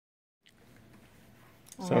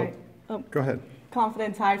So, right. go ahead.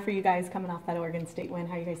 Confidence high for you guys coming off that Oregon State win.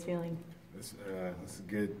 How are you guys feeling? It's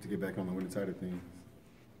good to get back on the winning side of things.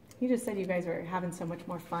 You just said you guys were having so much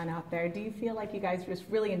more fun out there. Do you feel like you guys just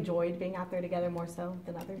really enjoyed being out there together more so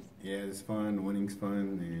than others? Yeah, it's fun. Winning's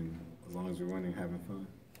fun, and as long as we're winning, having fun.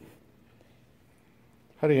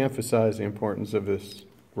 How do you emphasize the importance of this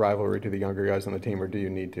rivalry to the younger guys on the team, or do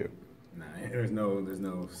you need to? Nah, there's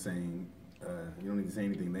no saying. You don't need to say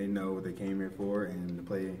anything. They know what they came here for, and to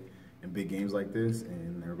play in big games like this,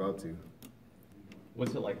 and they're about to.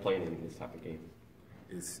 What's it like playing in this type of game?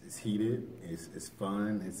 It's heated. It's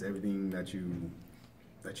fun. It's everything that you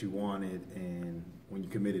wanted, and when you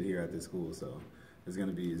committed here at this school, so it's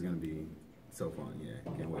gonna be so fun.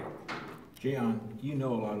 Yeah, can't wait. Jayon, you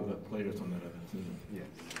know a lot of the players on that other team. Yes.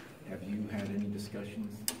 Have you had any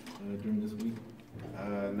discussions during this week?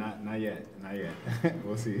 Not yet.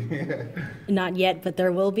 We'll see. Not yet, but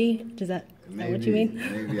there will be. Is that what you mean?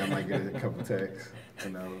 Maybe I might get a couple texts. Who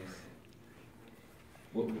knows?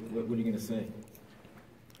 What are you going to say?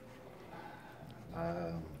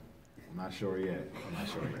 I'm not sure yet.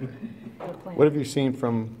 What have you seen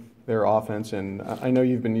from their offense? And I know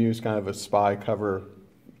you've been used kind of a spy cover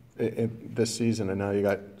this season, and now you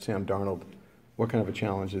got Sam Darnold. What kind of a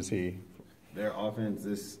challenge is he? Their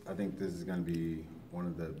offense, I think this is going to be one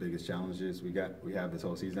of the biggest challenges we have this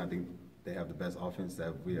whole season. I think they have the best offense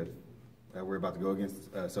that we're about to go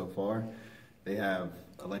against so far. They have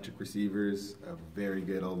electric receivers, a very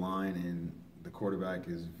good O-line, and the quarterback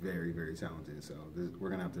is very, very talented. So we're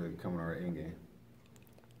going to have to come in our end game.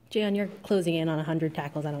 Jayon, you're closing in on 100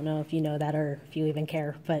 tackles. I don't know if you know that or if you even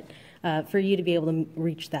care, but for you to be able to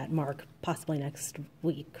reach that mark possibly next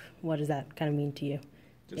week, what does that kind of mean to you?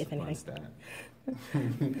 Just if a fun anything? stat.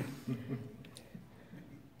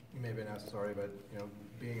 You may have been asked, sorry, but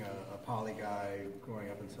being a poly guy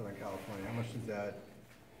growing up in Southern California, how much does that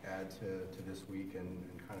add to this week and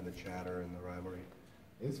kind of the chatter and the rivalry?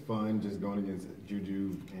 It's fun just going against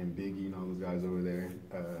Juju and Biggie and all those guys over there.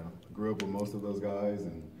 Grew up with most of those guys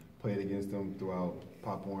and played against them throughout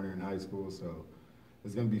Pop Warner in high school, so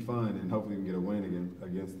it's going to be fun, and hopefully we can get a win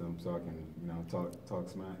against them so I can talk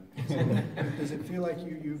smack. Does it feel like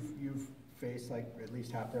you've faced like at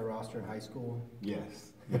least half their roster in high school?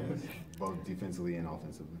 Yes, both defensively and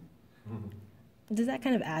offensively. Does that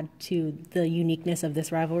kind of add to the uniqueness of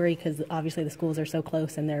this rivalry? Because obviously the schools are so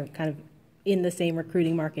close and they're kind of in the same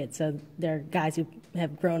recruiting market, so they're guys who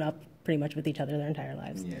have grown up pretty much with each other their entire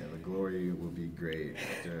lives. Yeah, the glory will be great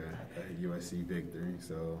after a USC victory.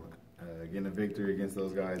 So getting a victory against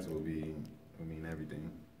those guys will mean everything.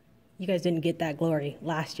 You guys didn't get that glory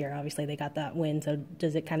last year. Obviously, they got that win. So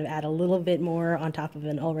does it kind of add a little bit more on top of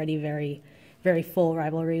an already very, very full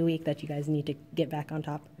rivalry week that you guys need to get back on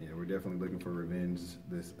top? Yeah, we're definitely looking for revenge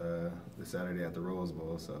this Saturday at the Rose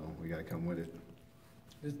Bowl, so we got to come with it.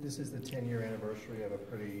 This is the 10-year anniversary of a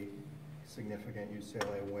pretty significant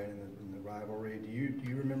UCLA win in the rivalry. Do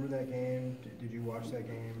you remember that game? Did you watch that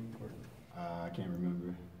game? I can't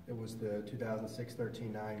remember. It was the 2006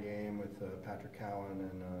 13-9 game with Patrick Cowan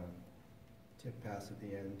and tip pass at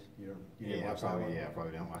the end. You didn't watch that one? Yeah, I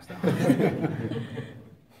probably didn't watch that one.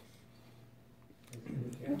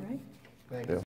 All right. Thanks.